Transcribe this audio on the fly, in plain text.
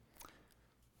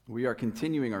We are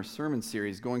continuing our sermon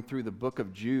series going through the book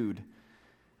of Jude.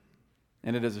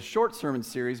 And it is a short sermon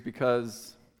series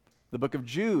because the book of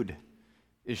Jude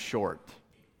is short.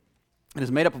 It is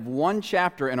made up of one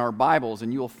chapter in our Bibles,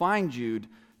 and you will find Jude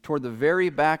toward the very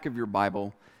back of your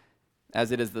Bible,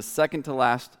 as it is the second to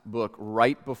last book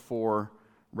right before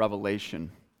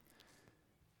Revelation.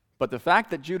 But the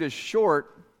fact that Jude is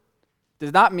short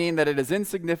does not mean that it is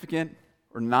insignificant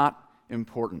or not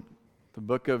important. The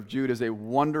book of Jude is a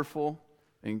wonderful,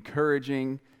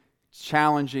 encouraging,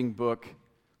 challenging book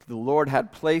that the Lord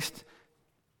had placed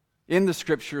in the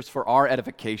Scriptures for our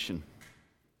edification.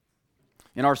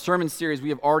 In our sermon series, we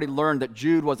have already learned that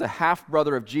Jude was a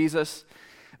half-brother of Jesus,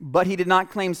 but he did not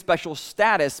claim special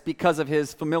status because of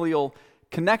his familial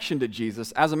connection to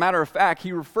Jesus. As a matter of fact,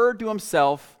 he referred to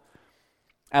himself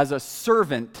as a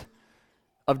servant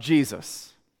of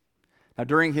Jesus. Now,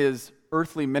 during his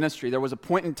earthly ministry, there was a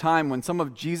point in time when some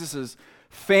of Jesus'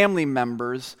 family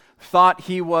members thought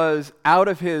he was out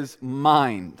of his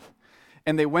mind,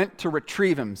 and they went to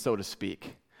retrieve him, so to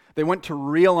speak. They went to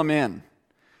reel him in.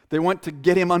 They went to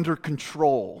get him under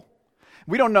control.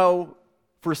 We don't know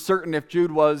for certain if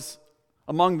Jude was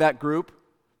among that group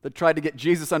that tried to get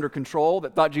Jesus under control,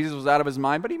 that thought Jesus was out of his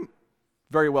mind, but he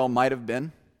very well might have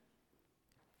been.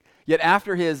 Yet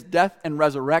after his death and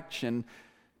resurrection,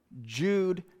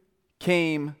 Jude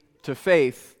came to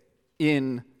faith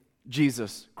in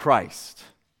Jesus Christ.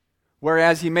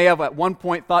 Whereas he may have at one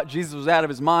point thought Jesus was out of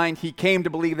his mind, he came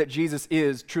to believe that Jesus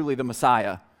is truly the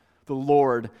Messiah, the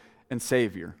Lord and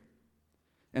Savior.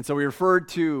 And so he referred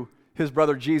to his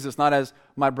brother Jesus not as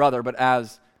my brother, but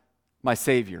as my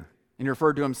Savior. And he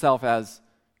referred to himself as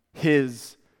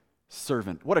his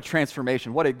servant. What a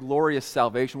transformation, what a glorious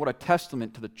salvation, what a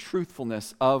testament to the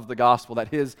truthfulness of the gospel that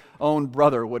his own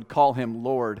brother would call him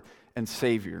Lord and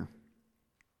Savior.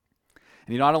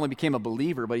 And he not only became a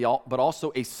believer, but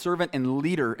also a servant and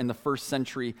leader in the first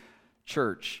century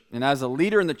church. And as a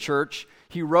leader in the church,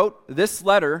 he wrote this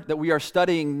letter that we are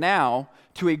studying now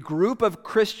to a group of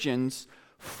Christians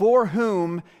for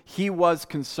whom he was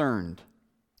concerned.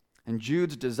 And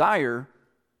Jude's desire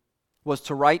was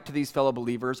to write to these fellow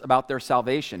believers about their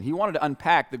salvation. He wanted to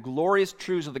unpack the glorious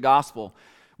truths of the gospel,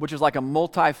 which is like a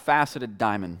multifaceted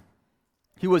diamond.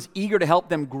 He was eager to help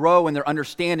them grow in their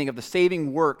understanding of the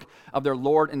saving work of their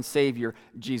Lord and Savior,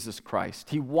 Jesus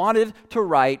Christ. He wanted to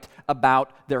write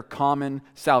about their common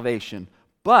salvation.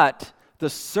 But the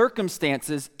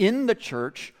circumstances in the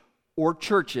church or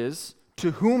churches to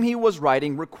whom he was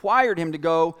writing required him to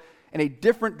go in a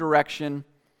different direction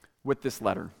with this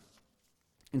letter.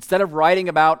 Instead of writing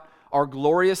about our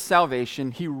glorious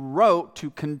salvation, he wrote to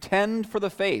contend for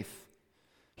the faith.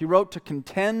 He wrote to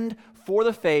contend for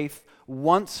the faith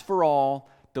once for all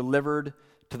delivered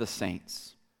to the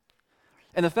saints.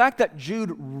 And the fact that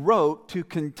Jude wrote to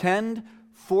contend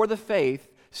for the faith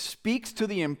speaks to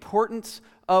the importance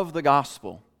of the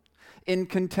gospel. In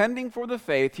contending for the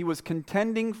faith, he was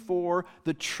contending for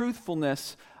the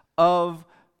truthfulness of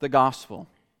the gospel.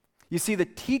 You see, the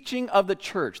teaching of the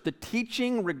church, the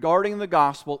teaching regarding the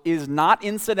gospel is not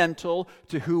incidental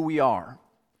to who we are.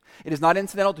 It is not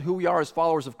incidental to who we are as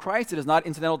followers of Christ. It is not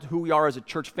incidental to who we are as a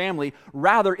church family.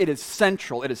 Rather, it is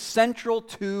central. It is central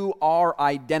to our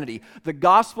identity. The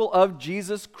gospel of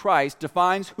Jesus Christ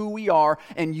defines who we are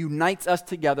and unites us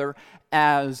together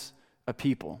as a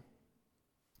people.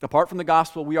 Apart from the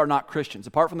gospel, we are not Christians.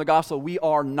 Apart from the gospel, we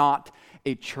are not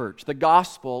a church. The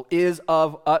gospel is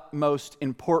of utmost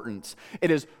importance.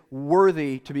 It is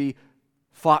worthy to be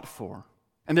fought for.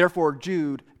 And therefore,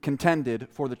 Jude contended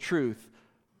for the truth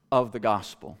of the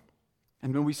gospel.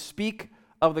 And when we speak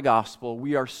of the gospel,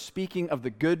 we are speaking of the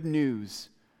good news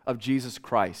of Jesus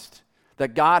Christ,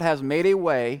 that God has made a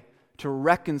way to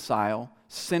reconcile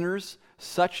sinners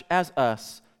such as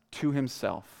us to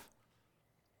himself.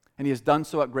 And he has done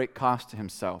so at great cost to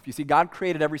himself. You see, God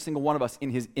created every single one of us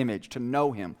in his image to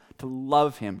know him, to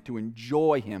love him, to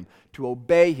enjoy him, to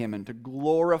obey him, and to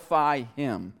glorify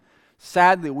him.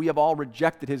 Sadly, we have all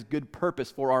rejected his good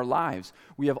purpose for our lives.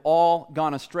 We have all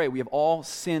gone astray. We have all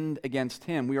sinned against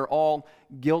him. We are all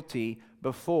guilty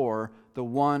before the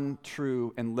one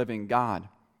true and living God.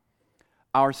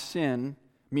 Our sin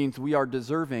means we are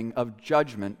deserving of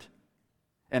judgment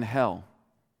and hell.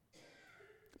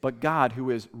 But God, who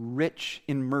is rich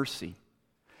in mercy,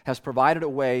 has provided a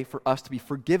way for us to be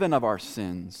forgiven of our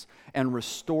sins and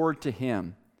restored to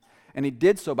him. And he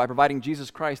did so by providing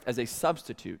Jesus Christ as a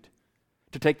substitute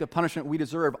to take the punishment we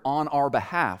deserve on our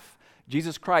behalf.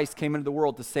 Jesus Christ came into the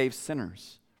world to save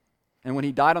sinners. And when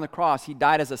he died on the cross, he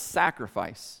died as a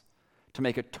sacrifice to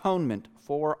make atonement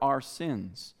for our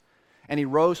sins. And he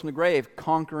rose from the grave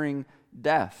conquering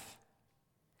death.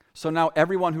 So now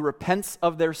everyone who repents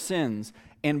of their sins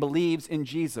and believes in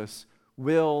Jesus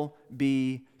will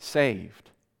be saved.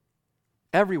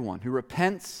 Everyone who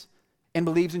repents and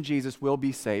believes in Jesus will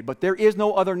be saved. But there is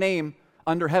no other name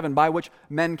under heaven by which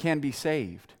men can be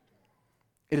saved.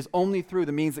 It is only through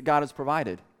the means that God has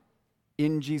provided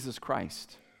in Jesus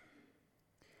Christ.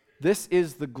 This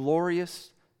is the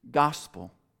glorious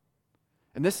gospel.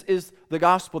 And this is the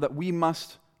gospel that we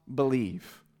must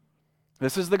believe.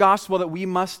 This is the gospel that we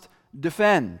must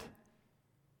defend.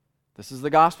 This is the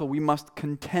gospel we must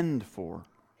contend for.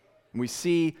 And we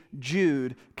see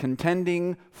Jude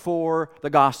contending for the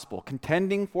gospel,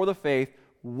 contending for the faith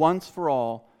once for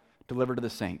all delivered to the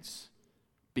saints,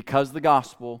 because the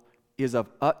gospel is of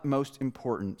utmost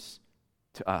importance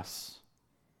to us.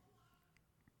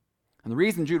 And the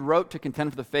reason Jude wrote to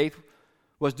contend for the faith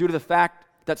was due to the fact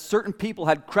that certain people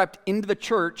had crept into the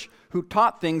church who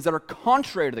taught things that are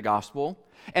contrary to the gospel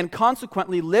and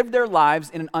consequently lived their lives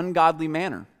in an ungodly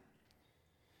manner.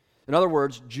 In other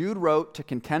words, Jude wrote to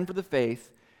contend for the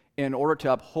faith in order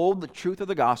to uphold the truth of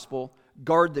the gospel,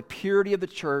 guard the purity of the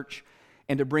church,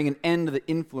 and to bring an end to the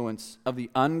influence of the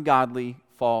ungodly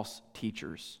false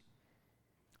teachers.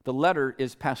 The letter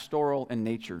is pastoral in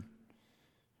nature.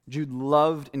 Jude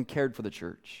loved and cared for the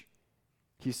church.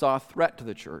 He saw a threat to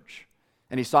the church,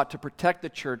 and he sought to protect the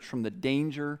church from the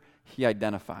danger he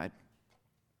identified.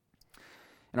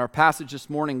 In our passage this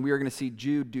morning, we are going to see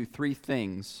Jude do three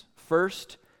things.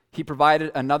 First, he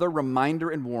provided another reminder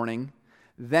and warning.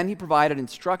 Then he provided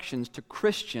instructions to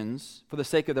Christians for the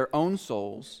sake of their own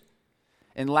souls.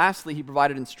 And lastly, he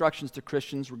provided instructions to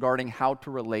Christians regarding how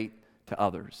to relate to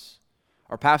others.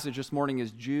 Our passage this morning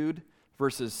is Jude,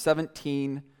 verses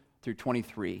 17 through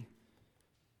 23.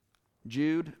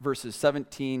 Jude, verses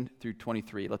 17 through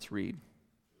 23. Let's read.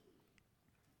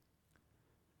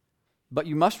 But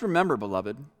you must remember,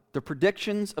 beloved, the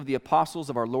predictions of the apostles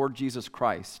of our Lord Jesus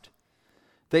Christ.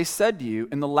 They said to you,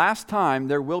 in the last time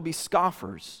there will be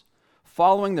scoffers,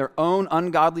 following their own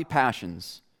ungodly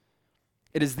passions.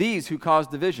 It is these who cause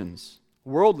divisions,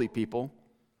 worldly people,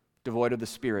 devoid of the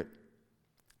Spirit.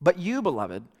 But you,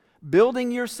 beloved,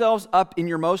 building yourselves up in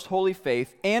your most holy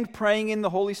faith and praying in the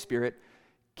Holy Spirit,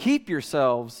 keep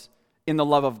yourselves in the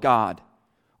love of God,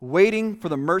 waiting for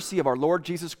the mercy of our Lord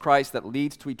Jesus Christ that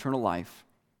leads to eternal life.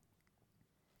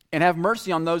 And have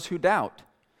mercy on those who doubt.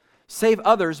 Save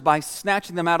others by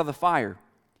snatching them out of the fire.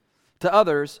 To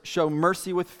others, show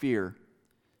mercy with fear,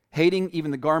 hating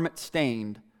even the garment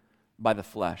stained by the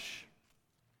flesh.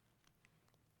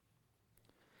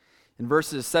 In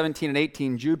verses 17 and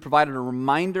 18, Jude provided a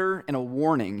reminder and a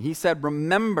warning. He said,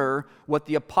 remember what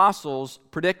the apostles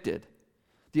predicted.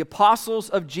 The apostles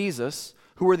of Jesus,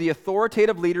 who were the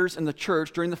authoritative leaders in the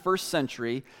church during the first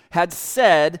century, had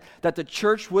said that the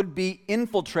church would be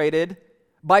infiltrated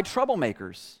by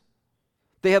troublemakers.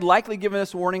 They had likely given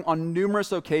this warning on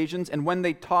numerous occasions and when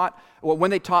they taught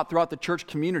throughout the church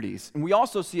communities. And we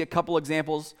also see a couple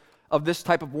examples of this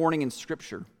type of warning in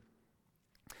Scripture.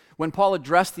 When Paul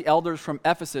addressed the elders from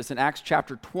Ephesus in Acts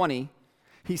chapter 20,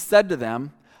 he said to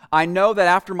them, I know that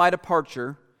after my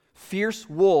departure, fierce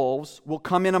wolves will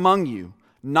come in among you,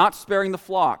 not sparing the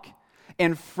flock,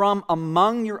 and from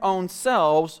among your own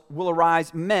selves will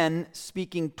arise men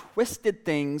speaking twisted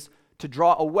things to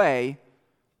draw away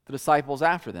the disciples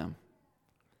after them.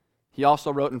 He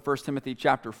also wrote in 1 Timothy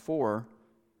chapter 4,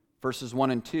 verses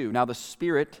 1 and 2, now the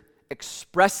Spirit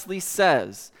expressly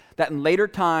says that in later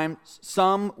times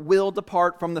some will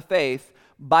depart from the faith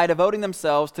by devoting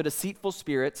themselves to deceitful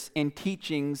spirits and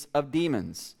teachings of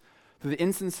demons, through the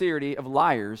insincerity of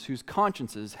liars whose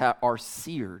consciences are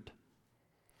seared.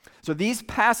 So these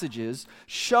passages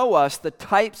show us the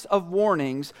types of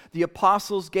warnings the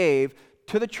apostles gave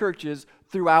to the churches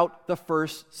throughout the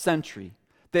first century.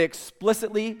 They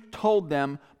explicitly told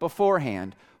them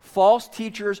beforehand, false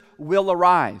teachers will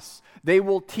arise. They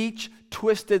will teach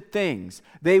twisted things.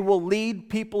 They will lead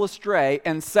people astray,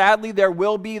 and sadly there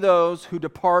will be those who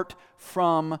depart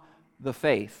from the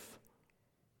faith.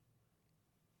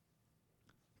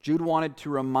 Jude wanted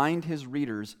to remind his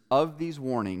readers of these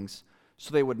warnings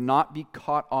so they would not be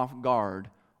caught off guard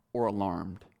or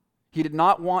alarmed. He did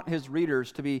not want his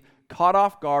readers to be caught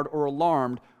off guard or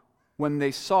alarmed when they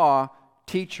saw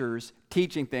teachers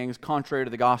teaching things contrary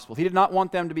to the gospel. He did not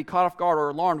want them to be caught off guard or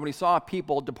alarmed when he saw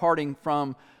people departing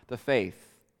from the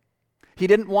faith. He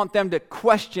didn't want them to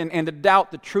question and to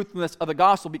doubt the truthfulness of the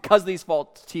gospel because of these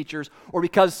false teachers or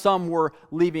because some were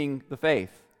leaving the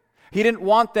faith. He didn't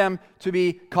want them to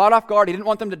be caught off guard. He didn't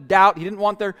want them to doubt. He didn't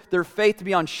want their faith to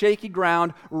be on shaky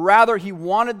ground. Rather, he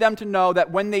wanted them to know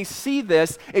that when they see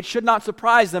this, it should not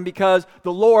surprise them because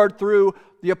the Lord, through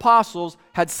the apostles,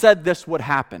 had said this would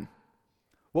happen.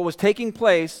 What was taking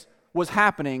place was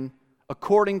happening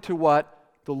according to what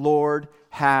the Lord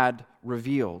had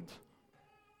revealed.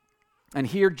 And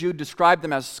here Jude described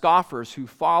them as scoffers who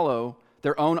follow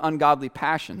their own ungodly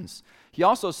passions. He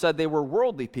also said they were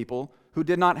worldly people who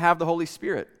did not have the Holy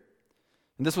Spirit.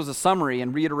 And this was a summary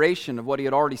and reiteration of what he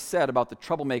had already said about the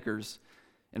troublemakers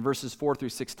in verses 4 through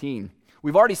 16.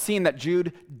 We've already seen that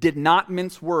Jude did not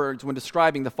mince words when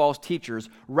describing the false teachers.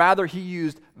 Rather, he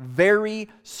used very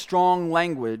strong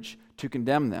language to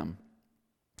condemn them.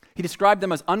 He described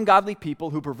them as ungodly people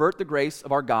who pervert the grace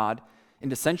of our God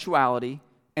into sensuality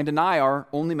and deny our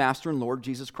only Master and Lord,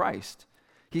 Jesus Christ.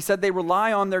 He said they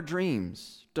rely on their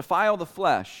dreams, defile the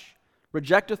flesh,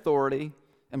 reject authority,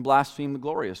 and blaspheme the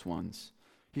glorious ones.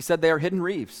 He said they are hidden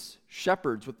reefs,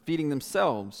 shepherds with feeding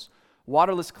themselves,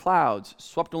 waterless clouds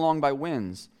swept along by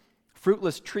winds,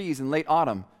 fruitless trees in late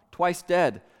autumn, twice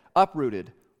dead,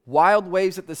 uprooted, wild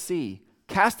waves at the sea,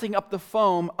 casting up the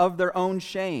foam of their own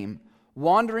shame,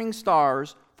 wandering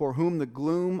stars for whom the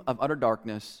gloom of utter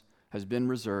darkness has been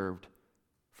reserved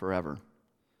forever.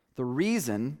 The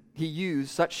reason he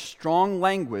used such strong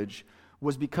language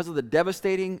was because of the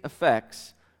devastating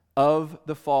effects of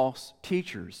the false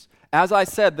teachers. As I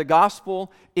said, the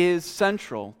gospel is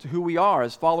central to who we are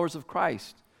as followers of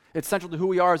Christ. It's central to who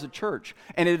we are as a church.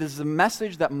 And it is a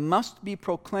message that must be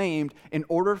proclaimed in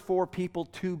order for people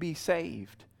to be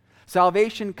saved.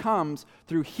 Salvation comes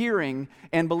through hearing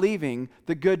and believing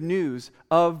the good news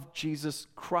of Jesus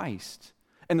Christ.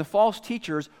 And the false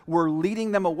teachers were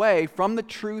leading them away from the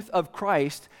truth of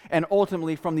Christ and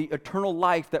ultimately from the eternal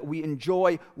life that we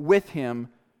enjoy with Him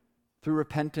through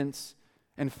repentance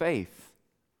and faith.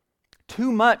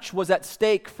 Too much was at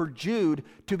stake for Jude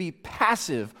to be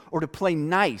passive or to play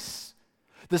nice.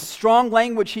 The strong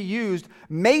language he used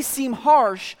may seem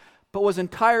harsh, but was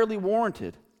entirely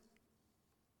warranted.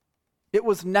 It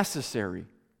was necessary.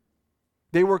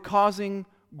 They were causing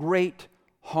great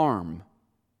harm.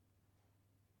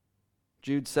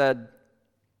 Jude said,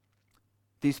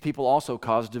 these people also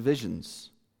cause divisions.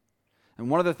 And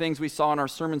one of the things we saw in our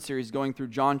sermon series going through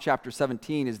John chapter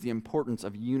 17 is the importance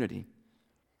of unity.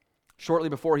 Shortly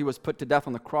before he was put to death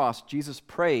on the cross, Jesus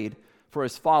prayed for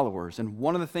his followers, and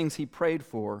one of the things he prayed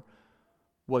for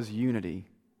was unity.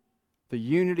 The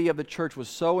unity of the church was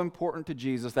so important to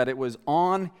Jesus that it was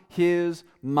on his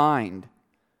mind,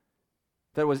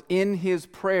 that it was in his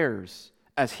prayers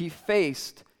as he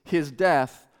faced his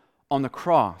death on the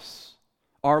cross.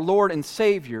 Our Lord and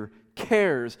Savior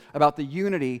cares about the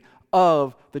unity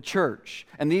of the church.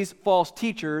 And these false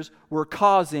teachers were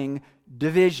causing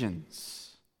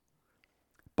divisions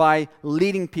by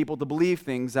leading people to believe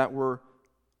things that were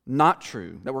not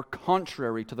true, that were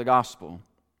contrary to the gospel.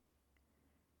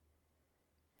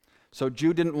 So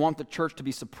Jude didn't want the church to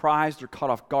be surprised or caught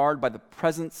off guard by the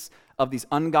presence of these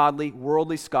ungodly,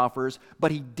 worldly scoffers,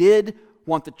 but he did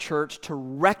want the church to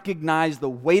recognize the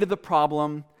weight of the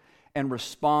problem and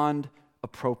respond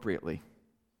appropriately.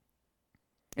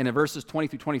 And in verses 20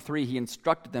 through 23, he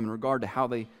instructed them in regard to how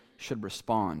they should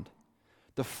respond.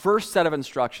 The first set of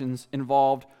instructions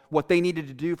involved what they needed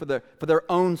to do for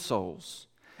their own souls.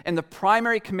 And the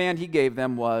primary command he gave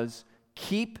them was,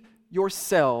 keep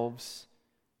yourselves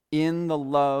in the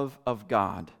love of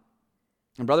God.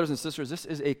 And brothers and sisters, this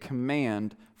is a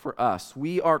command for us.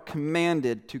 We are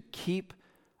commanded to keep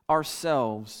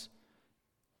ourselves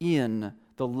in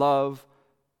the love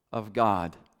of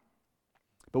God.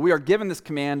 But we are given this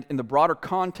command in the broader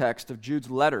context of Jude's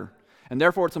letter. And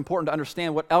therefore it's important to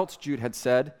understand what else Jude had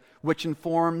said, which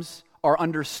informs our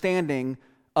understanding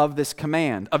of this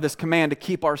command to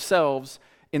keep ourselves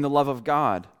in the love of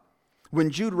God. When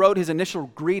Jude wrote his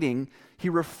initial greeting, he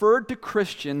referred to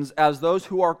Christians as those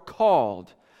who are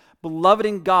called, beloved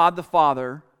in God the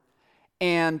Father,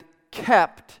 and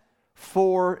kept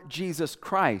for Jesus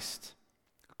Christ.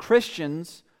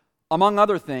 Christians, among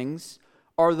other things,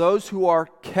 are those who are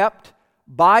kept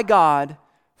by God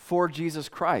for Jesus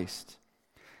Christ.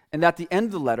 And at the end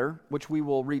of the letter, which we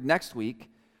will read next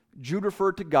week, Jude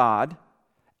referred to God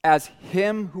as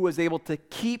Him who is able to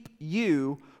keep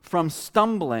you from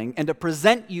stumbling and to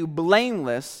present you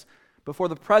blameless before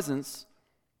the presence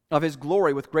of His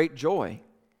glory with great joy.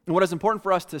 And what is important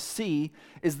for us to see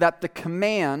is that the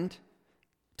command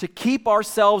to keep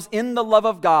ourselves in the love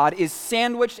of God is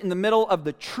sandwiched in the middle of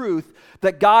the truth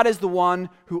that God is the one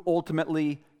who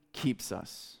ultimately keeps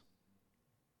us.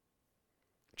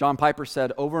 John Piper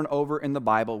said over and over in the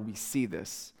Bible, we see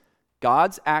this.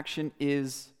 God's action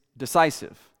is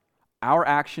decisive. Our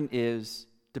action is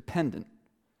dependent.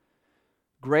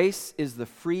 Grace is the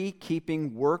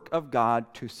free-keeping work of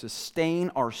God to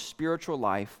sustain our spiritual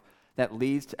life that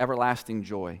leads to everlasting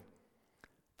joy.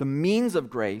 The means of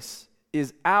grace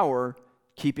is our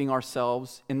keeping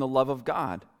ourselves in the love of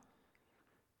God.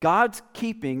 God's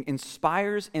keeping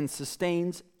inspires and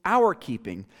sustains our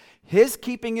keeping. His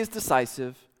keeping is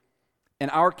decisive, and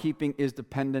our keeping is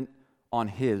dependent on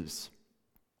His.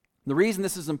 The reason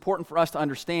this is important for us to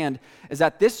understand is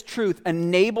that this truth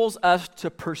enables us to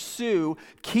pursue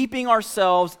keeping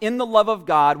ourselves in the love of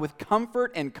God with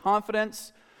comfort and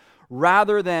confidence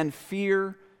rather than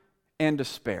fear and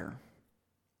despair.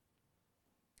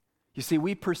 You see,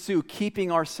 we pursue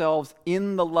keeping ourselves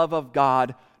in the love of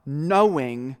God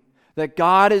knowing that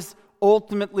God is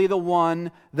ultimately the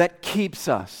one that keeps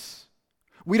us.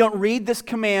 We don't read this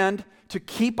command to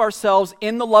keep ourselves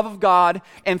in the love of God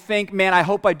and think, man, I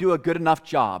hope I do a good enough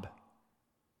job.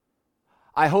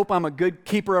 I hope I'm a good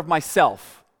keeper of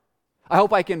myself. I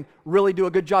hope I can really do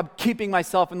a good job keeping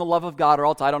myself in the love of God, or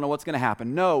else I don't know what's going to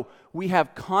happen. No, we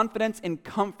have confidence and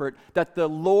comfort that the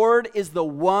Lord is the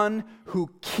one who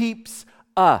keeps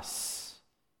us.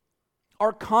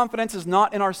 Our confidence is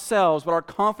not in ourselves, but our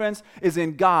confidence is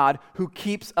in God who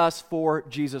keeps us for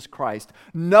Jesus Christ.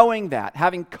 Knowing that,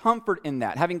 having comfort in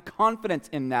that, having confidence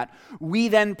in that, we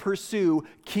then pursue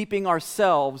keeping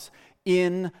ourselves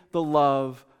in the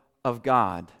love of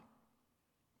God.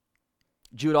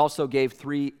 Jude also gave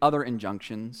 3 other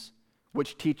injunctions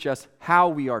which teach us how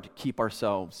we are to keep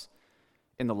ourselves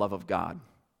in the love of God.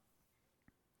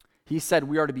 He said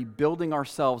we are to be building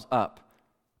ourselves up,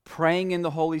 praying in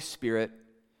the Holy Spirit,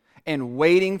 and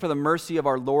waiting for the mercy of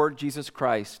our Lord Jesus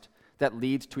Christ that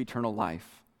leads to eternal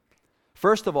life.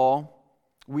 First of all,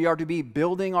 we are to be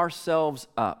building ourselves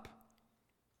up.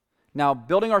 Now,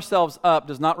 building ourselves up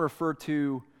does not refer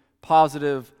to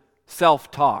positive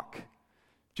self-talk.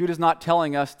 Jude is not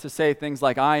telling us to say things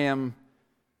like, I am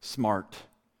smart.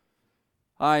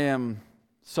 I am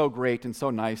so great and so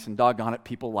nice, and doggone it,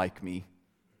 people like me.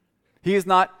 He is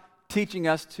not teaching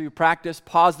us to practice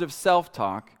positive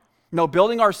self-talk. No,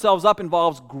 building ourselves up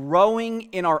involves growing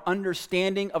in our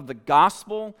understanding of the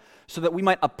gospel so that we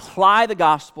might apply the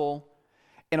gospel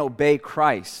and obey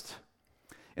Christ.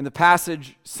 In the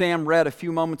passage Sam read a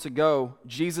few moments ago,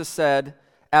 Jesus said,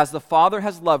 "As the Father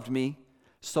has loved me,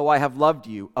 so I have loved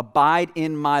you. Abide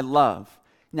in my love."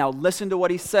 Now listen to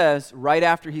what he says right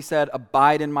after he said,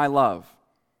 "Abide in my love."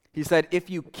 He said, "If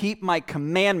you keep my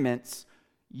commandments,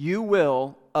 you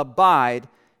will abide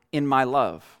in my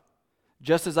love,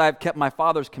 just as I have kept my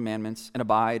Father's commandments and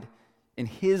abide in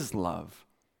his love."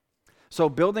 So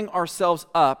building ourselves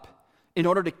up in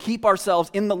order to keep ourselves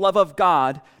in the love of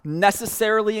God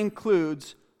necessarily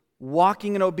includes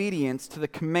walking in obedience to the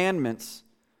commandments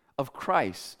of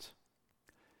Christ.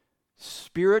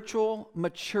 Spiritual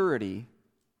maturity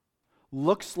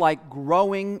looks like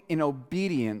growing in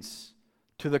obedience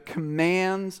to the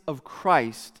commands of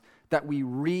Christ that we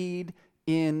read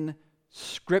in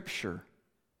Scripture.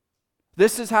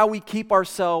 This is how we keep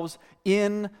ourselves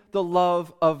in the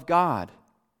love of God.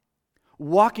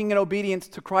 Walking in obedience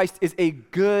to Christ is a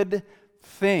good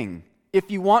thing. If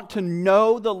you want to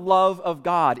know the love of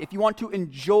God, if you want to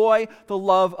enjoy the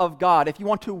love of God, if you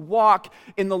want to walk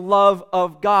in the love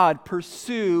of God,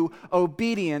 pursue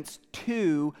obedience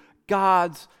to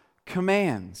God's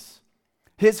commands.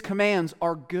 His commands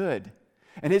are good,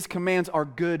 and his commands are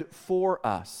good for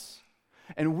us.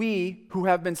 And we who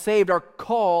have been saved are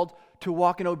called to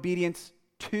walk in obedience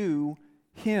to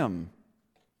him.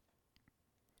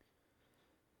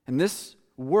 And this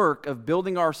work of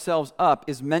building ourselves up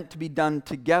is meant to be done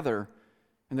together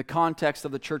in the context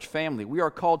of the church family. We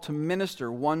are called to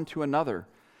minister one to another,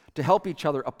 to help each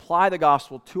other apply the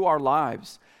gospel to our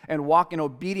lives and walk in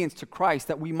obedience to Christ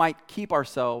that we might keep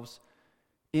ourselves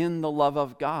in the love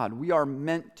of God. We are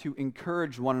meant to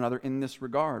encourage one another in this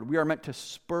regard. We are meant to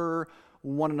spur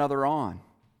one another on.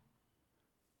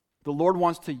 The Lord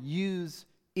wants to use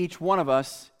each one of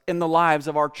us in the lives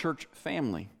of our church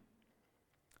family.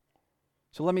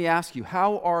 So let me ask you,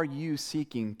 how are you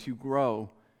seeking to grow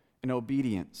in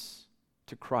obedience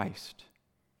to Christ?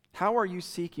 How are you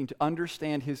seeking to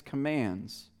understand his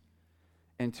commands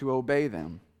and to obey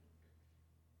them?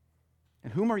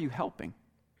 And whom are you helping?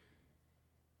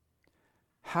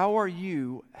 How are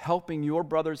you helping your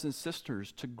brothers and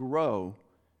sisters to grow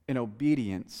in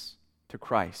obedience to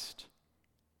Christ?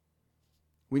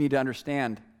 We need to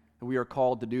understand that we are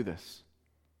called to do this.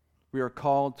 We are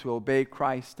called to obey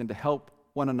Christ and to help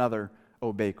one another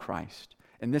obey Christ.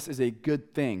 And this is a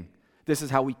good thing. This is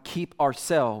how we keep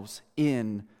ourselves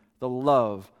in the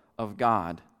love of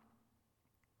God.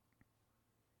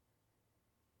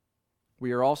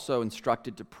 We are also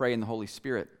instructed to pray in the Holy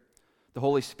Spirit. The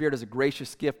Holy Spirit is a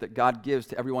gracious gift that God gives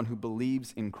to everyone who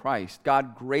believes in Christ.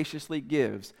 God graciously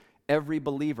gives every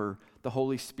believer the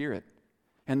Holy Spirit.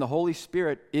 And the Holy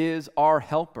Spirit is our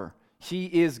helper. He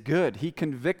is good. He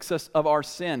convicts us of our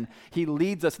sin. He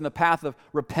leads us in the path of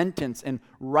repentance and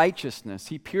righteousness.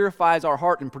 He purifies our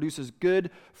heart and produces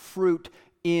good fruit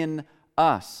in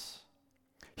us.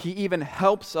 He even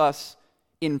helps us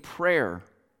in prayer.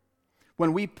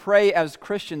 When we pray as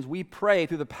Christians, we pray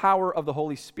through the power of the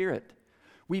Holy Spirit.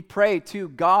 We pray to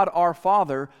God our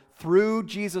Father through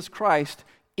Jesus Christ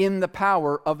in the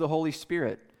power of the Holy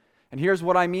Spirit. And here's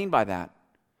what I mean by that.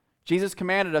 Jesus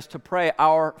commanded us to pray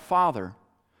our Father.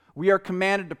 We are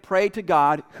commanded to pray to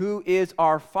God who is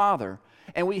our Father.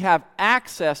 And we have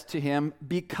access to Him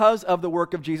because of the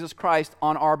work of Jesus Christ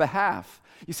on our behalf.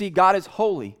 You see, God is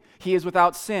holy. He is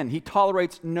without sin. He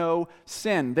tolerates no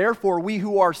sin. Therefore, we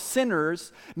who are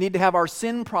sinners need to have our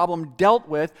sin problem dealt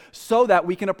with so that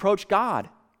we can approach God.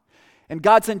 And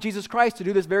God sent Jesus Christ to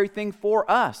do this very thing for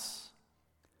us.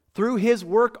 Through His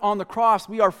work on the cross,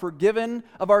 we are forgiven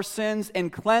of our sins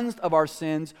and cleansed of our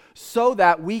sins so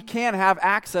that we can have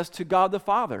access to God the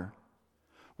Father.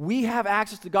 We have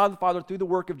access to God the Father through the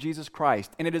work of Jesus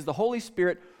Christ. And it is the Holy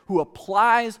Spirit who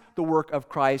applies the work of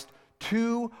Christ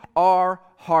to our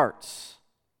hearts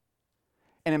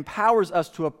and empowers us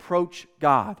to approach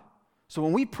God. So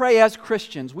when we pray as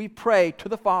Christians, we pray to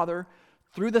the Father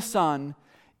through the Son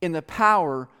in the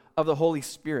power of the Holy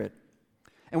Spirit.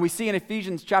 And we see in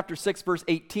Ephesians chapter 6, verse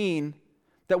 18,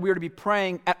 that we are to be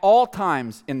praying at all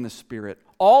times in the Spirit.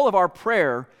 All of our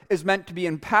prayer is meant to be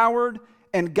empowered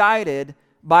and guided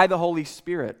by the Holy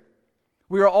Spirit.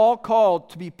 We are all called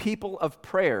to be people of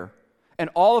prayer, and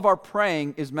all of our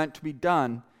praying is meant to be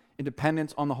done in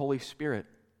dependence on the Holy Spirit.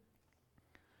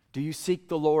 Do you seek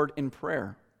the Lord in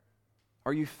prayer?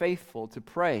 Are you faithful to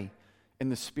pray in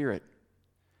the Spirit?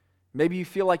 Maybe you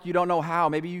feel like you don't know how.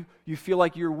 Maybe you feel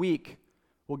like you're weak.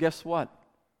 Well, guess what?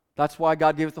 That's why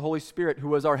God gave us the Holy Spirit,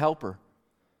 who is our helper.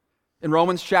 In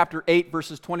Romans chapter 8,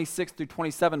 verses 26 through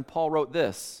 27, Paul wrote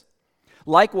this: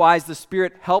 "Likewise, the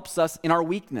Spirit helps us in our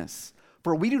weakness,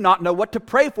 for we do not know what to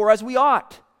pray for as we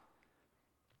ought.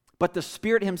 But the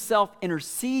Spirit Himself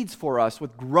intercedes for us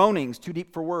with groanings too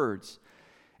deep for words.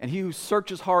 And He who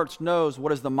searches hearts knows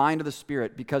what is the mind of the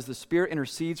Spirit, because the Spirit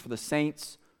intercedes for the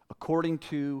saints according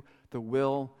to the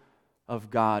will of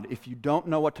God." If you don't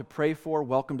know what to pray for,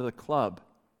 welcome to the club.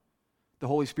 The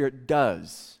Holy Spirit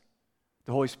does.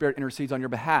 The Holy Spirit intercedes on your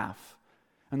behalf.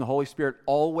 And the Holy Spirit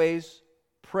always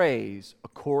prays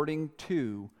according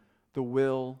to the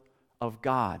will of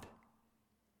God.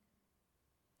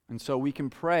 And so we can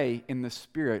pray in the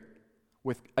Spirit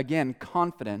with, again,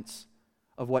 confidence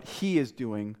of what He is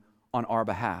doing on our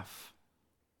behalf.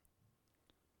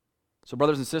 So,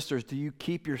 brothers and sisters, do you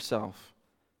keep yourself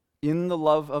in the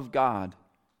love of God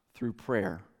through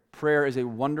prayer? Prayer is a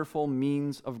wonderful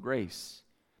means of grace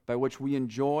by which we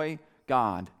enjoy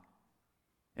God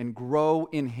and grow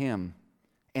in Him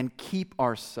and keep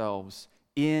ourselves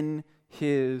in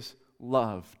His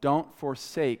love. Don't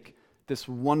forsake this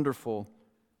wonderful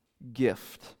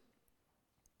gift.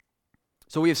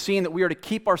 So we have seen that we are to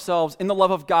keep ourselves in the love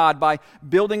of God by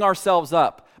building ourselves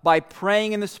up, by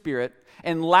praying in the Spirit.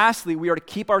 And lastly, we are to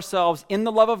keep ourselves in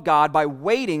the love of God by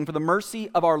waiting for the mercy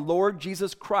of our Lord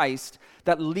Jesus Christ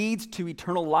that leads to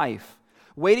eternal life.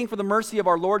 Waiting for the mercy of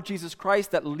our Lord Jesus Christ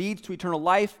that leads to eternal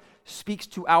life speaks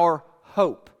to our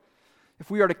hope. If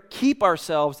we are to keep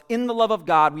ourselves in the love of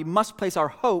God, we must place our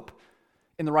hope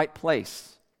in the right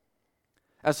place.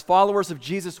 As followers of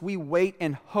Jesus, we wait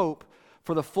and hope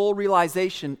for the full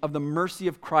realization of the mercy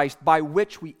of Christ by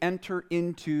which we enter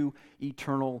into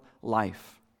eternal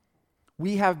life.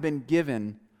 We have been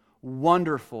given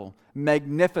wonderful,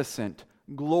 magnificent,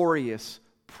 glorious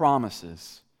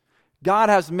promises. God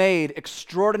has made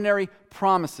extraordinary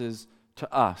promises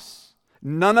to us,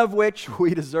 none of which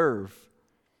we deserve.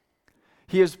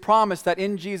 He has promised that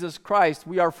in Jesus Christ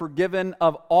we are forgiven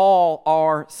of all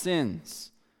our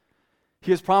sins.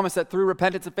 He has promised that through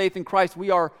repentance and faith in Christ we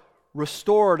are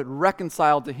restored and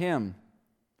reconciled to Him.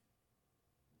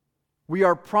 We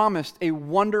are promised a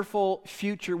wonderful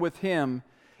future with Him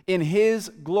in His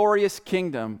glorious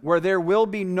kingdom, where there will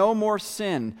be no more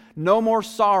sin, no more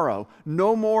sorrow,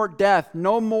 no more death,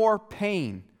 no more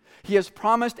pain. He has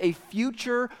promised a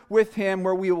future with Him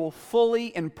where we will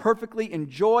fully and perfectly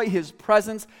enjoy His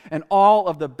presence and all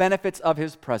of the benefits of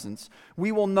His presence.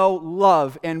 We will know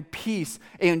love and peace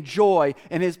and joy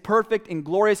in His perfect and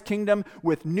glorious kingdom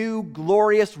with new,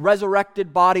 glorious,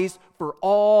 resurrected bodies for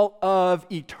all of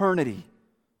eternity.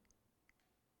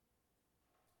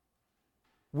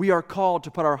 We are called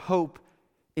to put our hope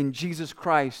in Jesus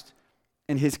Christ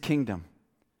and His kingdom.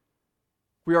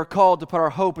 We are called to put our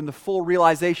hope in the full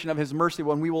realization of His mercy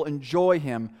when we will enjoy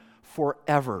Him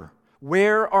forever.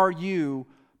 Where are you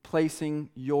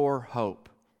placing your hope?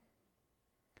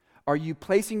 Are you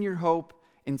placing your hope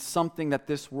in something that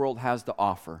this world has to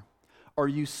offer? Are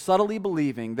you subtly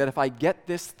believing that if I get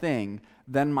this thing,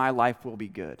 then my life will be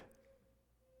good?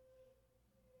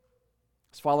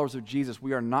 As followers of Jesus,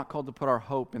 we are not called to put our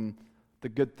hope in the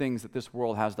good things that this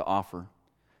world has to offer.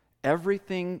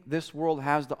 Everything this world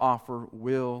has to offer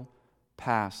will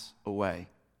pass away.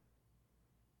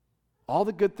 All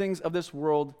the good things of this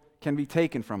world can be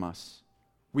taken from us.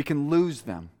 We can lose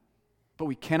them, but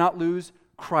we cannot lose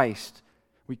Christ.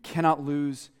 We cannot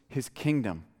lose His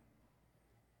kingdom.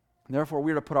 And therefore,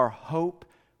 we are to put our hope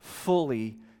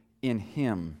fully in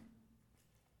Him.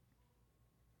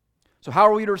 So how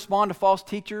are we to respond to false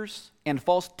teachers and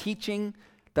false teaching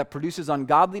that produces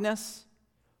ungodliness?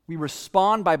 We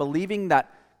respond by believing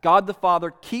that God the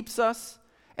Father keeps us,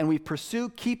 and we pursue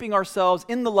keeping ourselves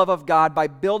in the love of God by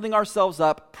building ourselves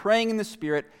up, praying in the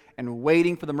Spirit, and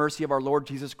waiting for the mercy of our Lord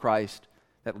Jesus Christ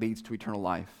that leads to eternal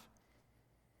life.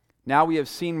 Now we have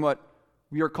seen what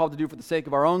we are called to do for the sake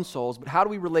of our own souls, but how do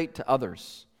we relate to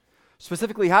others?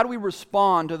 Specifically, how do we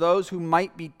respond to those who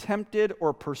might be tempted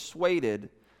or persuaded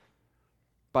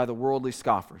by the worldly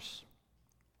scoffers?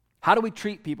 How do we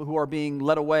treat people who are being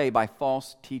led away by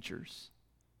false teachers?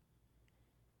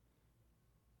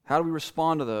 How do we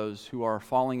respond to those who are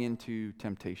falling into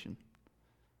temptation?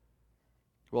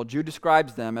 Well, Jude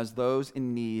describes them as those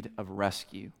in need of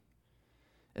rescue.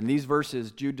 In these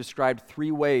verses, Jude described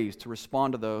 3 ways to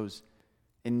respond to those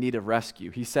in need of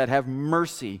rescue. He said, have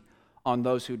mercy on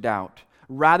those who doubt.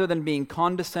 Rather than being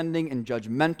condescending and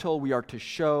judgmental, we are to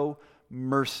show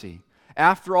mercy.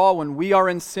 After all, when we are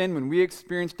in sin, when we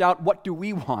experience doubt, what do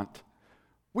we want?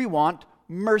 We want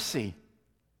mercy.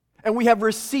 And we have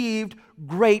received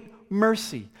great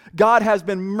mercy. God has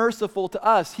been merciful to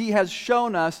us. He has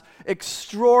shown us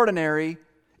extraordinary,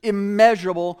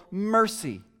 immeasurable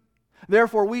mercy.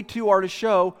 Therefore, we too are to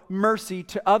show mercy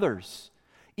to others,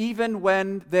 even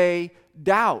when they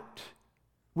doubt.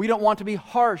 We don't want to be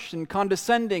harsh and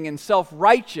condescending and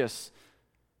self-righteous.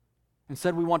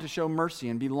 Instead, we want to show mercy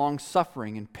and be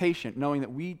long-suffering and patient, knowing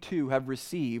that we too have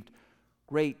received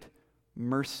great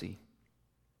mercy.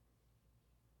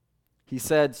 He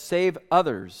said, save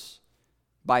others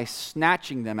by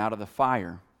snatching them out of the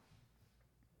fire.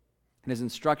 And his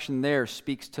instruction there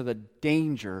speaks to the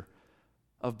danger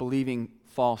of believing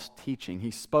false teaching.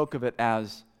 He spoke of it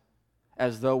as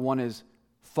though one is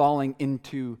falling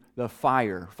into the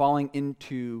fire, falling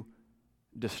into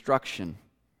destruction.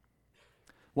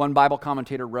 One Bible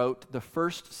commentator wrote, the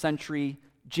first century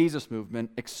Jesus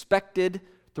movement expected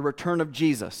the return of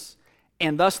Jesus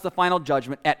and thus the final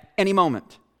judgment at any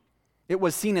moment. It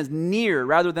was seen as near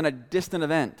rather than a distant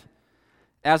event.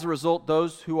 As a result,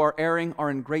 those who are erring are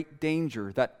in great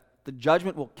danger that the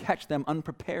judgment will catch them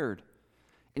unprepared.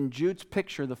 In Jude's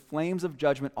picture, the flames of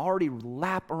judgment already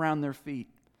lap around their feet.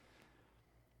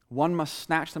 One must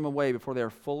snatch them away before they are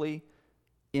fully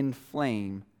in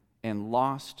flame and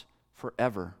lost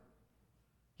forever.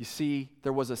 You see,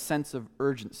 there was a sense of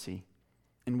urgency.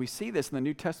 And we see this in the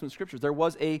New Testament scriptures. There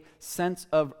was a sense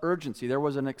of urgency. There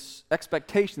was an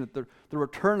expectation that the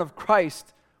return of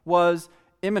Christ was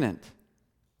imminent.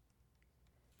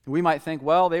 We might think,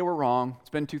 well, they were wrong.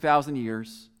 It's been 2,000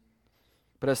 years.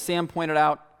 But as Sam pointed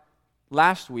out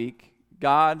last week,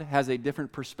 God has a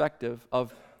different perspective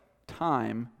of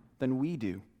time than we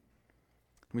do.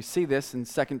 We see this in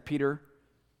 2 Peter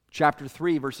chapter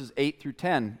 3, verses 8 through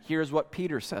 10. Here's what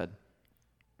Peter said.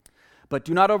 But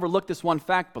do not overlook this one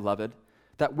fact, beloved,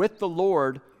 that with the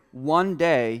Lord 1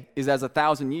 day is as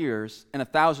 1,000 years, and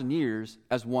 1,000 years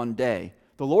as 1 day.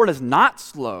 The Lord is not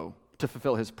slow to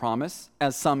fulfill His promise,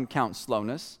 as some count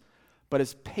slowness, but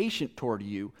is patient toward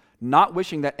you, not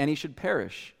wishing that any should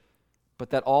perish, but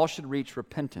that all should reach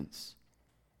repentance.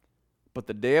 But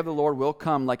the day of the Lord will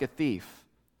come like a thief,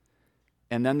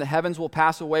 and then the heavens will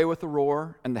pass away with a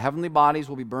roar, and the heavenly bodies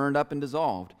will be burned up and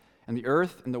dissolved, and the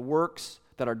earth and the works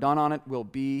that are done on it will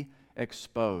be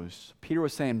exposed. Peter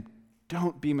was saying,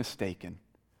 don't be mistaken.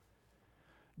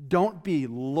 Don't be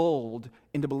lulled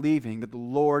into believing that the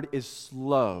Lord is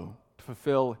slow to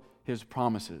fulfill his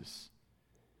promises.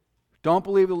 Don't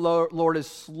believe the Lord is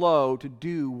slow to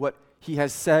do what he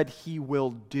has said he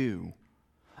will do.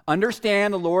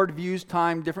 Understand the Lord views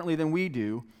time differently than we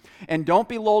do, and don't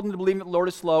be lulled into believing that the Lord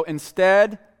is slow.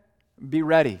 Instead, be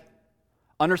ready.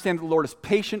 Understand that the Lord is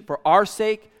patient for our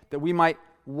sake, that we might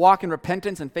walk in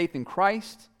repentance and faith in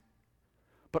Christ,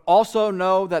 but also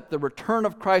know that the return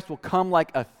of Christ will come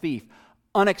like a thief,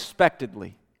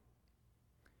 unexpectedly.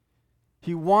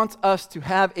 He wants us to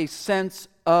have a sense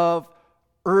of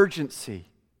urgency.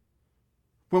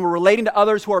 When we're relating to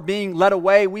others who are being led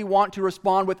away, we want to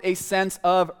respond with a sense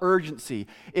of urgency.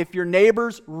 If your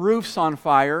neighbor's roof's on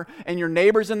fire and your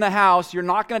neighbor's in the house, you're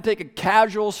not going to take a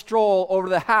casual stroll over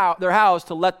to their house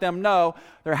to let them know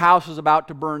their house is about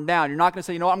to burn down. You're not going to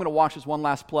say, you know what, I'm going to watch this one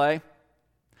last play,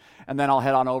 and then I'll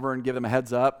head on over and give them a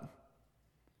heads up.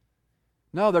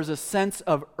 No, there's a sense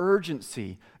of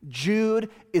urgency. Jude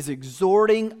is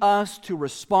exhorting us to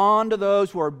respond to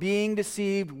those who are being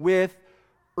deceived with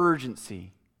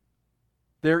urgency.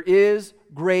 There is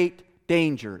great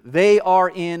danger. They are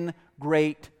in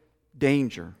great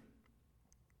danger.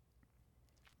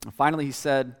 And finally, he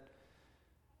said,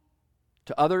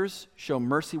 to others, show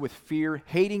mercy with fear,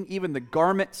 hating even the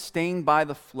garment stained by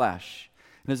the flesh.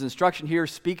 And his instruction here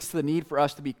speaks to the need for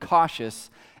us to be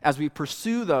cautious as we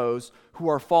pursue those who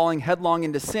are falling headlong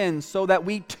into sin, so that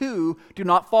we too do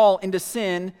not fall into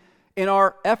sin in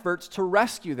our efforts to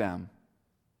rescue them.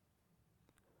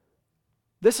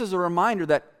 This is a reminder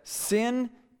that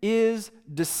sin is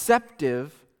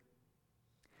deceptive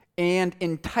and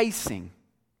enticing.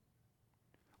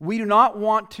 We do not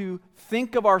want to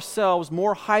think of ourselves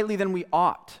more highly than we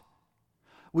ought.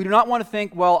 We do not want to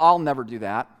think, well, I'll never do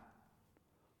that.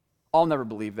 I'll never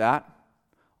believe that.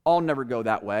 I'll never go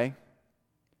that way.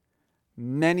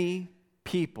 Many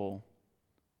people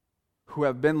who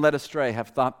have been led astray have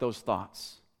thought those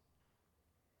thoughts.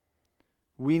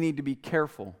 We need to be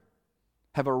careful,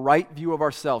 have a right view of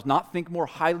ourselves, not think more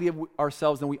highly of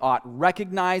ourselves than we ought,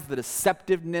 recognize the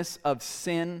deceptiveness of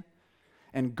sin,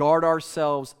 and guard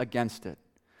ourselves against it.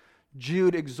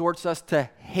 Jude exhorts us to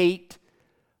hate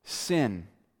sin.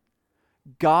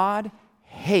 God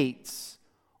hates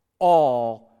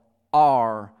all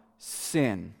our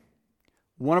sin.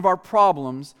 One of our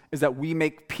problems is that we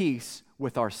make peace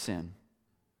with our sin.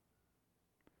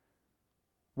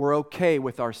 We're okay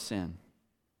with our sin.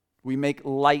 We make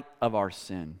light of our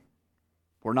sin.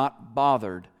 We're not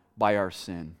bothered by our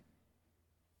sin.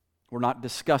 We're not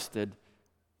disgusted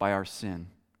by our sin.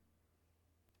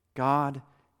 God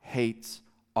hates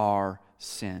our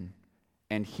sin,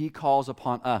 and He calls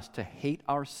upon us to hate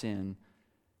our sin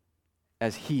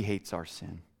as He hates our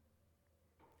sin.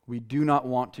 We do not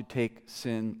want to take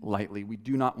sin lightly. We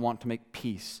do not want to make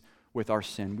peace with our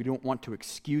sin. We don't want to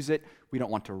excuse it. We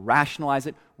don't want to rationalize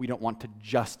it. We don't want to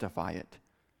justify it.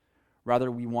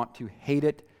 Rather, we want to hate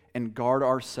it and guard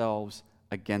ourselves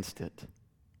against it.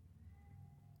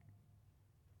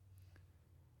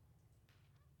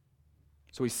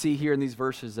 So we see here in these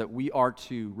verses that we are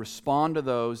to respond to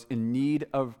those in need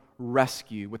of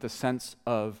rescue with a sense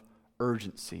of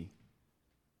urgency.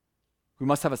 We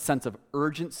must have a sense of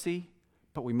urgency,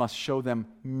 but we must show them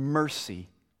mercy.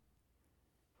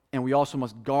 And we also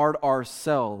must guard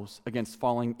ourselves against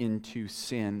falling into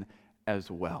sin as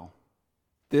well.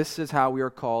 This is how we are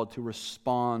called to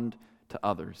respond to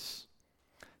others.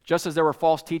 Just as there were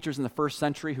false teachers in the first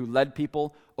century who led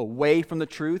people away from the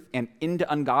truth and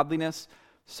into ungodliness,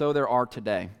 so there are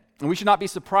today. And we should not be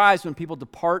surprised when people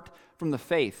depart from the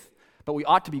faith, but we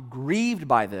ought to be grieved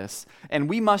by this, and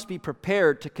we must be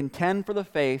prepared to contend for the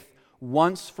faith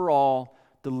once for all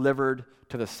delivered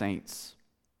to the saints.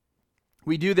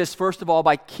 We do this, first of all,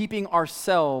 by keeping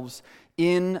ourselves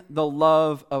in the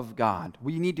love of God.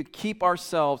 We need to keep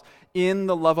ourselves in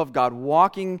the love of God,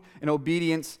 walking in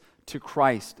obedience to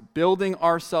Christ, building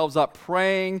ourselves up,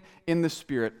 praying in the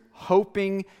Spirit,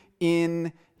 hoping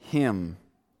in Him.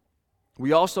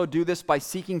 We also do this by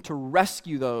seeking to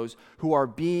rescue those who are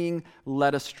being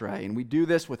led astray. And we do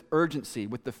this with urgency,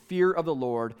 with the fear of the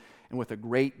Lord, and with a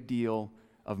great deal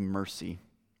of mercy.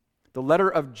 The letter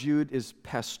of Jude is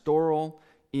pastoral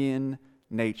in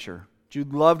nature.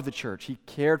 Jude loved the church. He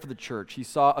cared for the church. He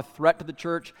saw a threat to the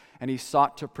church, and he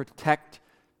sought to protect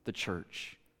the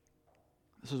church.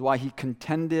 This is why he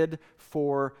contended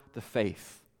for the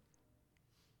faith.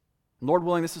 Lord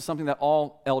willing, this is something that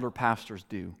all elder pastors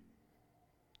do.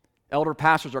 Elder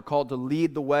pastors are called to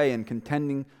lead the way in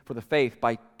contending for the faith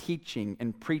by teaching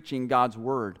and preaching God's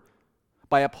word,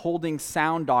 by upholding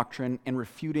sound doctrine and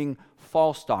refuting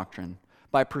false doctrine,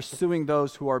 by pursuing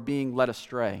those who are being led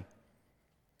astray.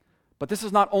 But this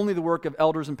is not only the work of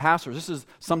elders and pastors. This is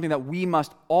something that we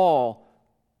must all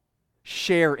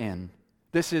share in.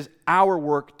 This is our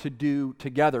work to do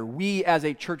together. We as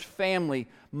a church family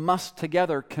must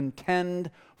together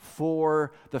contend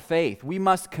for the faith. We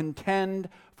must contend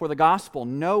for the gospel,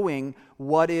 knowing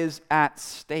what is at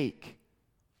stake.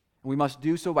 We must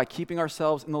do so by keeping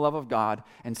ourselves in the love of God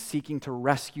and seeking to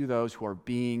rescue those who are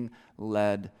being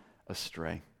led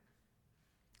astray.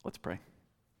 Let's pray.